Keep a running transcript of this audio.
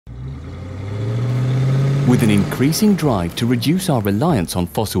With an increasing drive to reduce our reliance on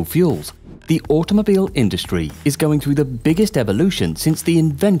fossil fuels, the automobile industry is going through the biggest evolution since the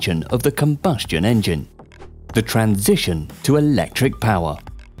invention of the combustion engine: the transition to electric power.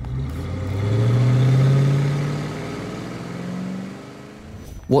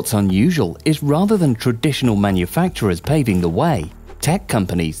 What's unusual is, rather than traditional manufacturers paving the way, tech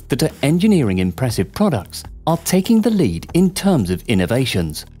companies that are engineering impressive products are taking the lead in terms of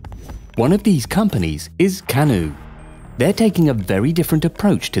innovations. One of these companies is CANOO. They're taking a very different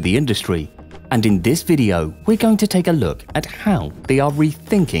approach to the industry, and in this video we're going to take a look at how they are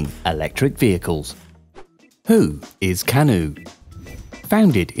rethinking electric vehicles. Who is CANOO?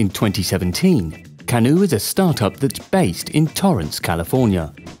 Founded in 2017, CANOO is a startup that's based in Torrance,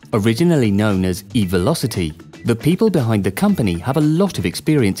 California. Originally known as eVelocity, the people behind the company have a lot of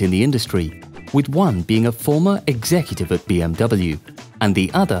experience in the industry, with one being a former executive at BMW and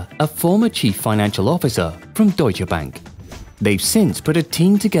the other a former chief financial officer from Deutsche Bank. They've since put a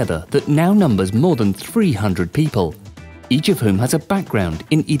team together that now numbers more than 300 people, each of whom has a background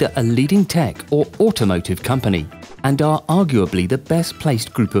in either a leading tech or automotive company, and are arguably the best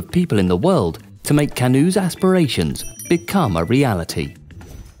placed group of people in the world to make CANOO's aspirations become a reality.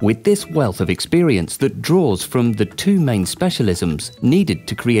 With this wealth of experience that draws from the two main specialisms needed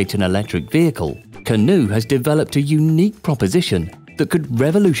to create an electric vehicle, CANOO has developed a unique proposition that could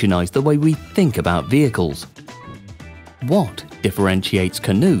revolutionize the way we think about vehicles. What differentiates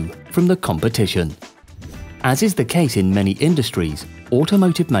CANOO from the competition? As is the case in many industries,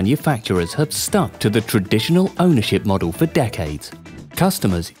 automotive manufacturers have stuck to the traditional ownership model for decades.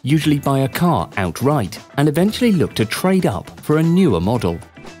 Customers usually buy a car outright and eventually look to trade up for a newer model.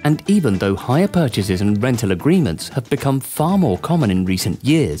 And even though hire purchases and rental agreements have become far more common in recent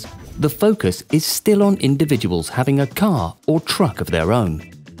years, the focus is still on individuals having a car or truck of their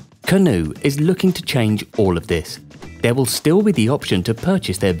own. CANOO is looking to change all of this. There will still be the option to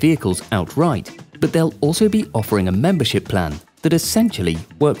purchase their vehicles outright, but they'll also be offering a membership plan that essentially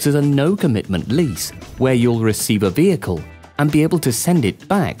works as a no-commitment lease, where you'll receive a vehicle and be able to send it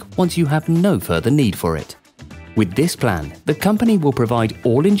back once you have no further need for it. With this plan, the company will provide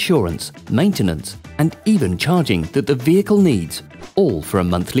all insurance, maintenance, and even charging that the vehicle needs, all for a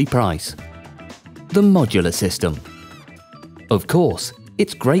monthly price. The Modular System. Of course,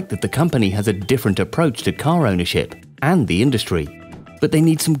 it's great that the company has a different approach to car ownership and the industry, but they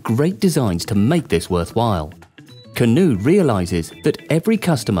need some great designs to make this worthwhile. CANOO realizes that every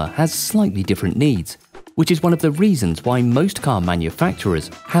customer has slightly different needs, which is one of the reasons why most car manufacturers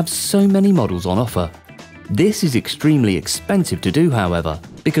have so many models on offer. This is extremely expensive to do, however,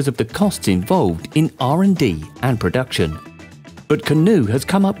 because of the costs involved in R&D and production. But CANOO has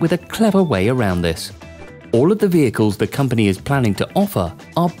come up with a clever way around this. All of the vehicles the company is planning to offer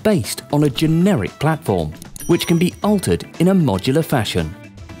are based on a generic platform, which can be altered in a modular fashion.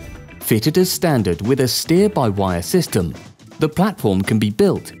 Fitted as standard with a steer-by-wire system, the platform can be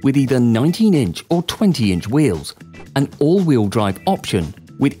built with either 19-inch or 20-inch wheels, an all-wheel drive option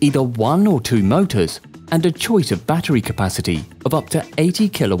with either 1 or 2 motors, and a choice of battery capacity of up to 80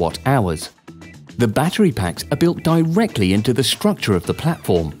 kilowatt-hours. The battery packs are built directly into the structure of the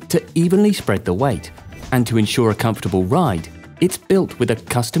platform to evenly spread the weight, and to ensure a comfortable ride, it's built with a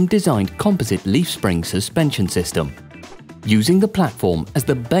custom-designed composite leaf spring suspension system. Using the platform as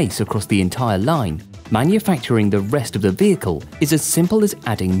the base across the entire line, manufacturing the rest of the vehicle is as simple as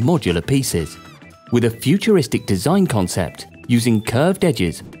adding modular pieces. With a futuristic design concept, using curved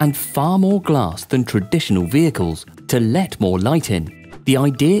edges and far more glass than traditional vehicles to let more light in, the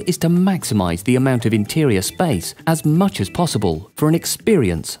idea is to maximize the amount of interior space as much as possible for an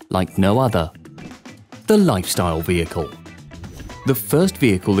experience like no other. The lifestyle vehicle. The first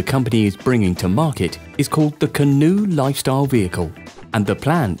vehicle the company is bringing to market is called the CANOO Lifestyle Vehicle, and the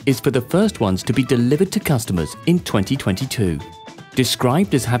plan is for the first ones to be delivered to customers in 2022.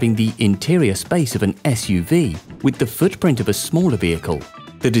 Described as having the interior space of an SUV with the footprint of a smaller vehicle,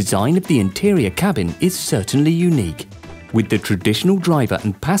 the design of the interior cabin is certainly unique, with the traditional driver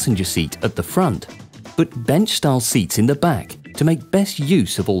and passenger seat at the front, but bench-style seats in the back to make best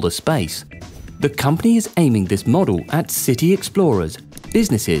use of all the space. The company is aiming this model at city explorers,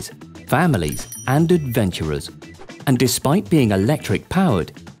 businesses, families, and adventurers. And despite being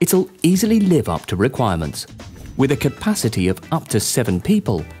electric-powered, it'll easily live up to requirements. With a capacity of up to 7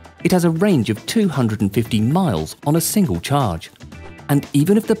 people, it has a range of 250 miles on a single charge. And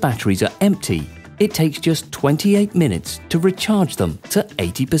even if the batteries are empty, it takes just 28 minutes to recharge them to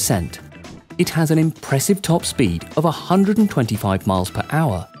 80%. It has an impressive top speed of 125 miles per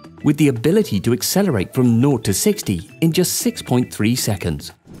hour, with the ability to accelerate from 0 to 60 in just 6.3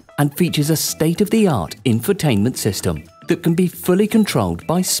 seconds. and features a state-of-the-art infotainment system that can be fully controlled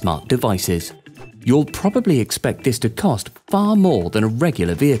by smart devices. You'll probably expect this to cost far more than a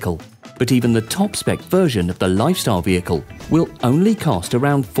regular vehicle, but even the top-spec version of the lifestyle vehicle will only cost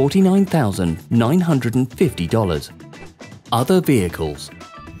around $49,950. Other vehicles.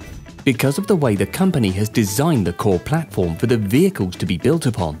 Because of the way the company has designed the core platform for the vehicles to be built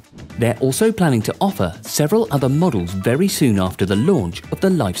upon, they're also planning to offer several other models very soon after the launch of the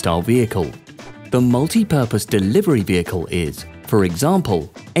lifestyle vehicle. The multi-purpose delivery vehicle is, for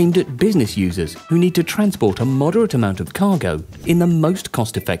example, aimed at business users who need to transport a moderate amount of cargo in the most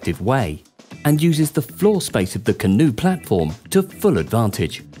cost-effective way, and uses the floor space of the Canoo platform to full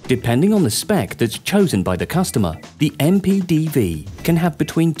advantage. Depending on the spec that's chosen by the customer, the MPDV can have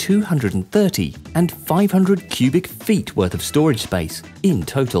between 230 and 500 cubic feet worth of storage space in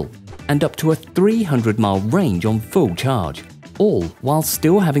total, and up to a 300-mile range on full charge, all while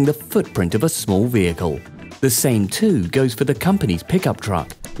still having the footprint of a small vehicle. The same too goes for the company's pickup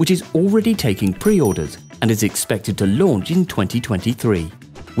truck, which is already taking pre-orders and is expected to launch in 2023.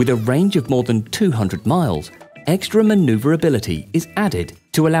 With a range of more than 200 miles, extra maneuverability is added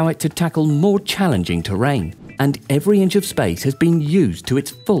to allow it to tackle more challenging terrain, and every inch of space has been used to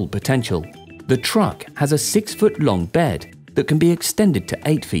its full potential. The truck has a 6-foot-long bed that can be extended to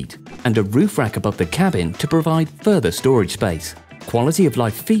 8 feet, and a roof rack above the cabin to provide further storage space. Quality of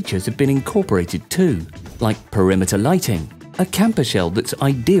life features have been incorporated too, like perimeter lighting, a camper shell that's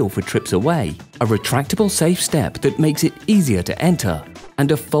ideal for trips away, a retractable safe step that makes it easier to enter, and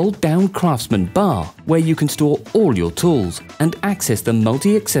a fold-down Craftsman bar where you can store all your tools and access the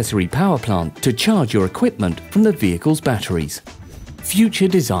multi-accessory power plant to charge your equipment from the vehicle's batteries. Future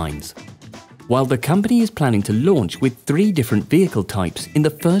designs. While the company is planning to launch with 3 different vehicle types in the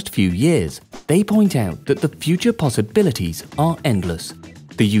first few years, they point out that the future possibilities are endless.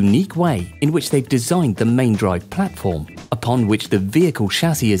 The unique way in which they've designed the main drive platform, upon which the vehicle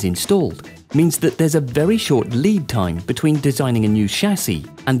chassis is installed, means that there's a very short lead time between designing a new chassis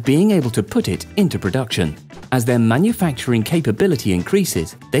and being able to put it into production. As their manufacturing capability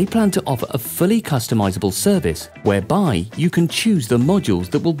increases, they plan to offer a fully customizable service whereby you can choose the modules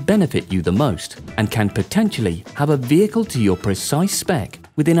that will benefit you the most and can potentially have a vehicle to your precise spec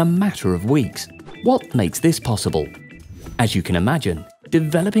within a matter of weeks. What makes this possible? As you can imagine,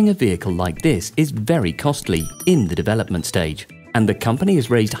 developing a vehicle like this is very costly in the development stage, and the company has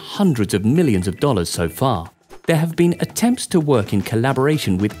raised hundreds of millions of dollars so far. There have been attempts to work in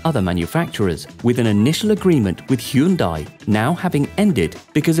collaboration with other manufacturers, with an initial agreement with Hyundai now having ended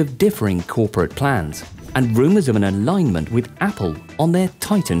because of differing corporate plans, and rumours of an alignment with Apple on their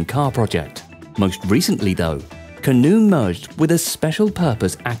Titan car project. Most recently though, Canoo merged with a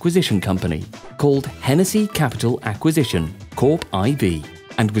special-purpose acquisition company called Hennessy Capital Acquisition Corp. IV,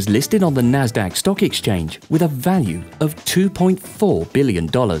 and was listed on the Nasdaq Stock Exchange with a value of $2.4 billion.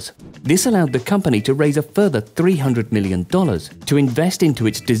 This allowed the company to raise a further $300 million to invest into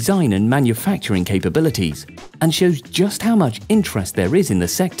its design and manufacturing capabilities, and shows just how much interest there is in the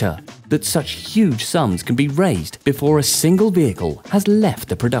sector, that such huge sums can be raised before a single vehicle has left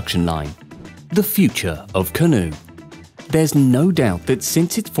the production line. The future of Canoo. There's no doubt that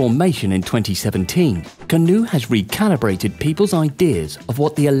since its formation in 2017, Canoo has recalibrated people's ideas of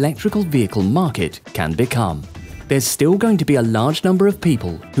what the electrical vehicle market can become. There's still going to be a large number of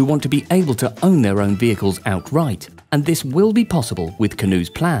people who want to be able to own their own vehicles outright, and this will be possible with Canoo's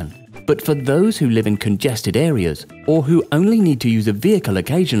plan. But for those who live in congested areas or who only need to use a vehicle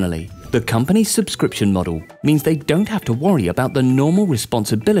occasionally, the company's subscription model means they don't have to worry about the normal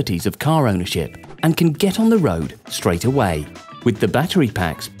responsibilities of car ownership and can get on the road straight away. With the battery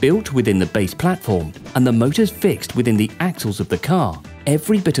packs built within the base platform and the motors fixed within the axles of the car,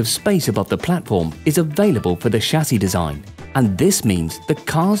 every bit of space above the platform is available for the chassis design, and this means the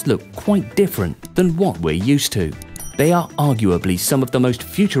cars look quite different than what we're used to. They are arguably some of the most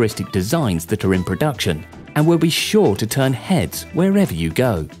futuristic designs that are in production and will be sure to turn heads wherever you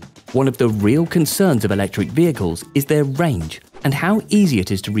go. One of the real concerns of electric vehicles is their range and how easy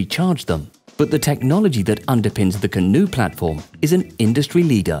it is to recharge them. But the technology that underpins the Canoo platform is an industry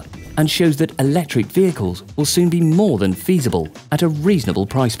leader and shows that electric vehicles will soon be more than feasible at a reasonable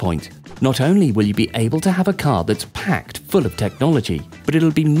price point. Not only will you be able to have a car that's packed full of technology, but it'll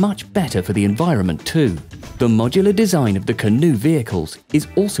be much better for the environment too. The modular design of the Canoo vehicles is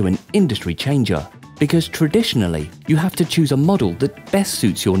also an industry changer, because traditionally you have to choose a model that best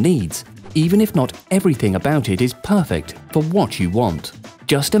suits your needs, even if not everything about it is perfect for what you want.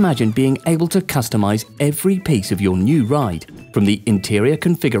 Just imagine being able to customize every piece of your new ride, from the interior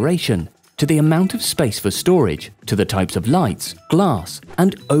configuration to the amount of space for storage, to the types of lights, glass,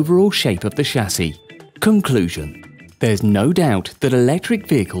 and overall shape of the chassis. Conclusion. There's no doubt that electric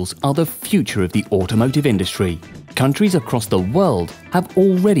vehicles are the future of the automotive industry. Countries across the world have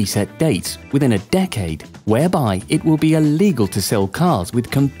already set dates within a decade whereby it will be illegal to sell cars with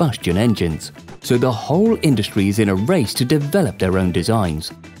combustion engines. So the whole industry is in a race to develop their own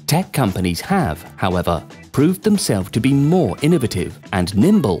designs. Tech companies have, however, proved themselves to be more innovative and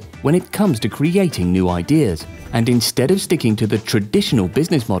nimble when it comes to creating new ideas, and instead of sticking to the traditional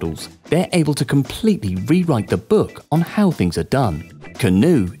business models, they're able to completely rewrite the book on how things are done.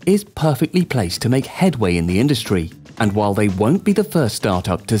 Canoo is perfectly placed to make headway in the industry, and while they won't be the first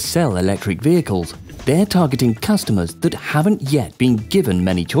startup to sell electric vehicles, they're targeting customers that haven't yet been given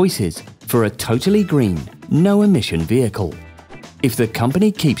many choices for a totally green, no-emission vehicle. If the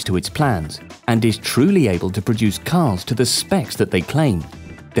company keeps to its plans and is truly able to produce cars to the specs that they claim,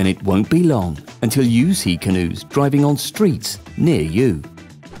 then it won't be long until you see canoos driving on streets near you.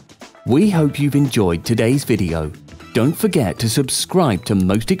 We hope you've enjoyed today's video. Don't forget to subscribe to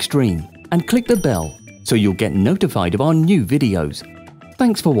Most Extreme and click the bell so you'll get notified of our new videos.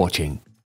 Thanks for watching.